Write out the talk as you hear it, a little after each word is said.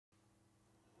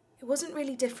It wasn't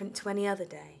really different to any other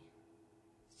day.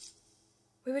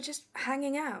 We were just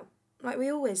hanging out, like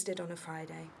we always did on a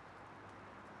Friday.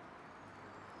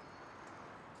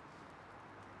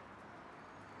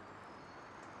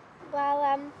 Well,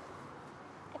 I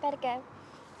better go.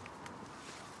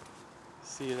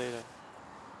 See you later.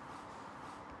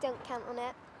 Don't count on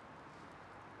it.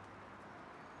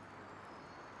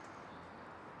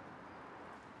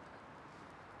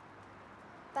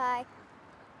 Bye.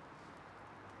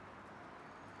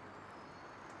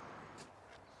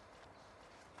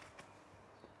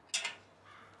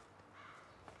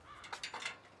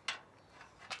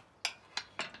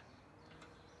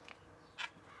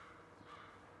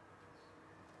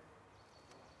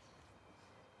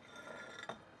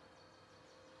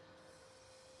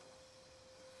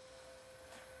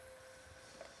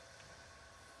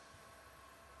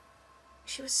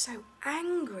 She was so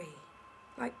angry,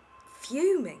 like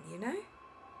fuming, you know?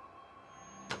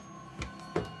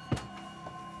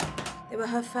 They were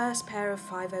her first pair of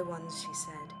 501s, she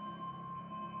said.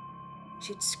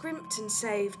 She'd scrimped and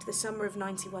saved the summer of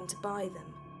 '91 to buy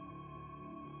them.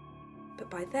 But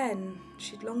by then,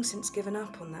 she'd long since given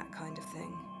up on that kind of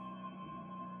thing.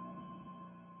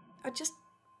 I'd just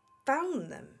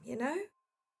found them, you know?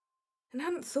 And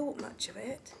hadn't thought much of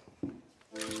it.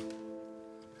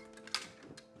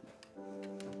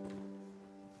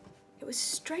 It was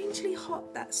strangely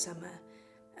hot that summer,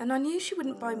 and I knew she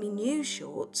wouldn't buy me new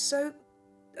shorts, so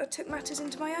I took matters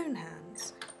into my own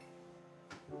hands.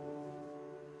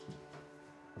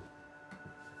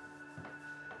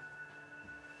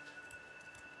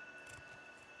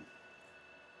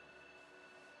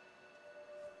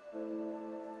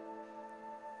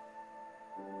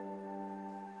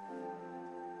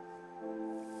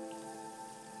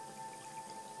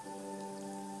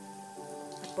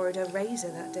 Borrowed her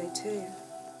razor that day too.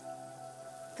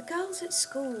 The girls at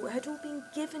school had all been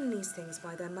given these things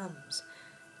by their mums.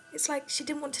 It's like she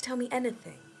didn't want to tell me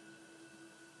anything.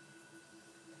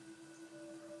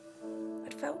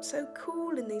 I'd felt so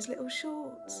cool in these little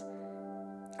shorts.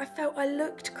 I felt I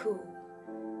looked cool,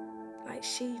 like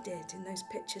she did in those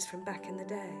pictures from back in the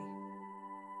day.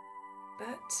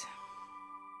 But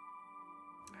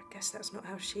I guess that's not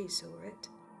how she saw it.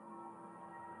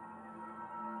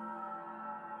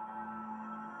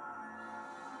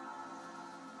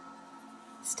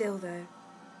 Still, though,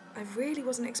 I really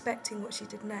wasn't expecting what she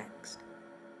did next.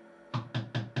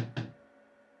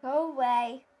 Go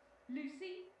away.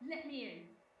 Lucy, let me in.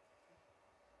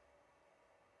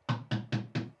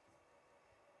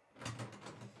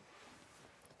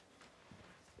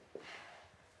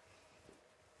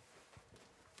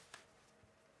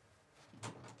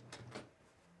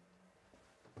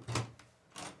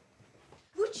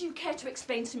 Would you care to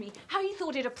explain to me how you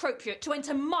thought it appropriate to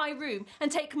enter my room and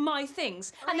take my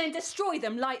things and then destroy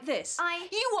them like this?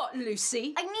 You what,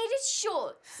 Lucy? I needed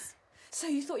shorts. So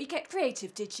you thought you'd get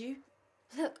creative, did you?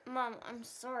 Look, Mum, I'm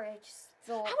sorry, I just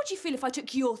thought... How would you feel if I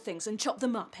took your things and chopped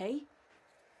them up, eh?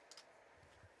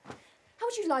 How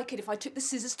would you like it if I took the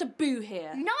scissors to Boo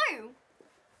here? No!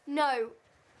 No.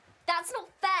 That's not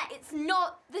fair. It's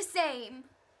not the same.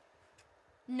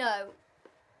 No.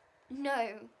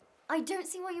 No. I don't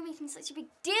see why you're making such a big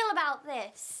deal about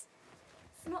this.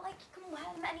 It's not like you can wear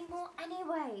them anymore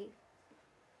anyway.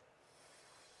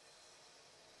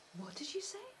 What did you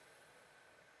say?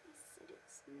 I said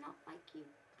it's not like you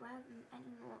wear them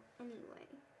anymore anyway.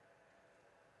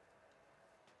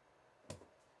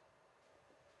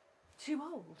 Too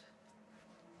old?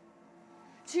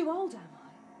 Too old, am I?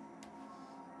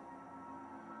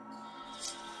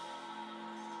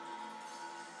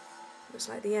 It was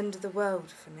like the end of the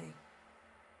world for me.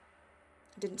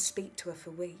 I didn't speak to her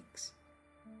for weeks,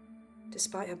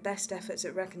 despite her best efforts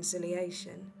at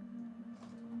reconciliation.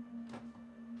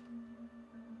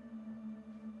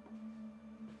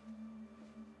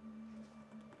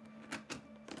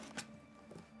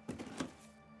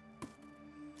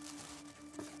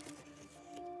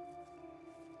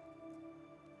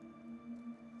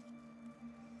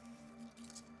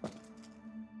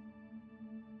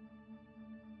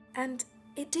 And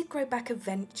it did grow back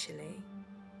eventually.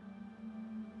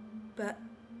 But,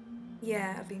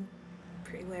 yeah, I've been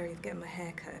pretty wary of getting my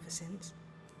hair cut ever since.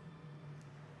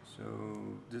 So,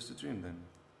 just a trim then?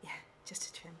 Yeah, just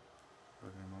a trim.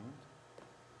 Wait a moment.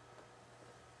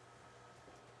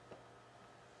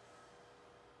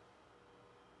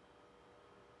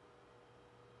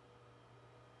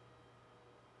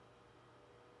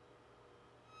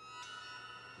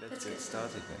 Let's get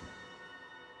started then.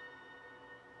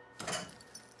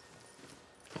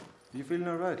 Do you feel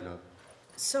all right, love?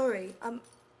 Sorry, I've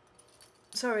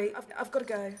got to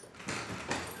go.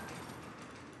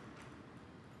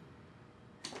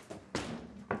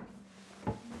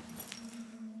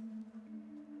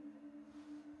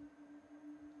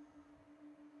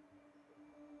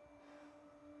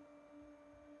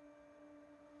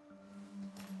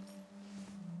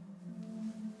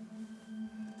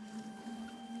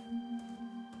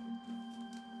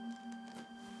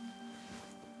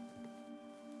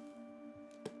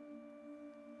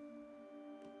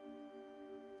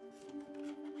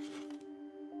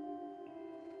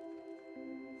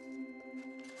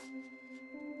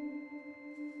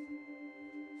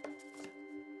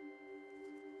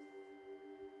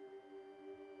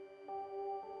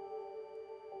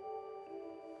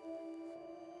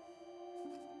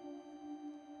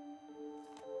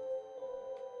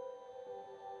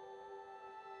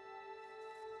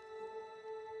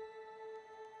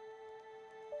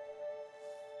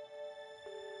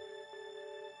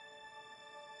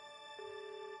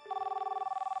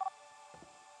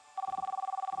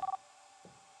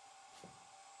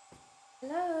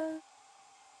 Hello?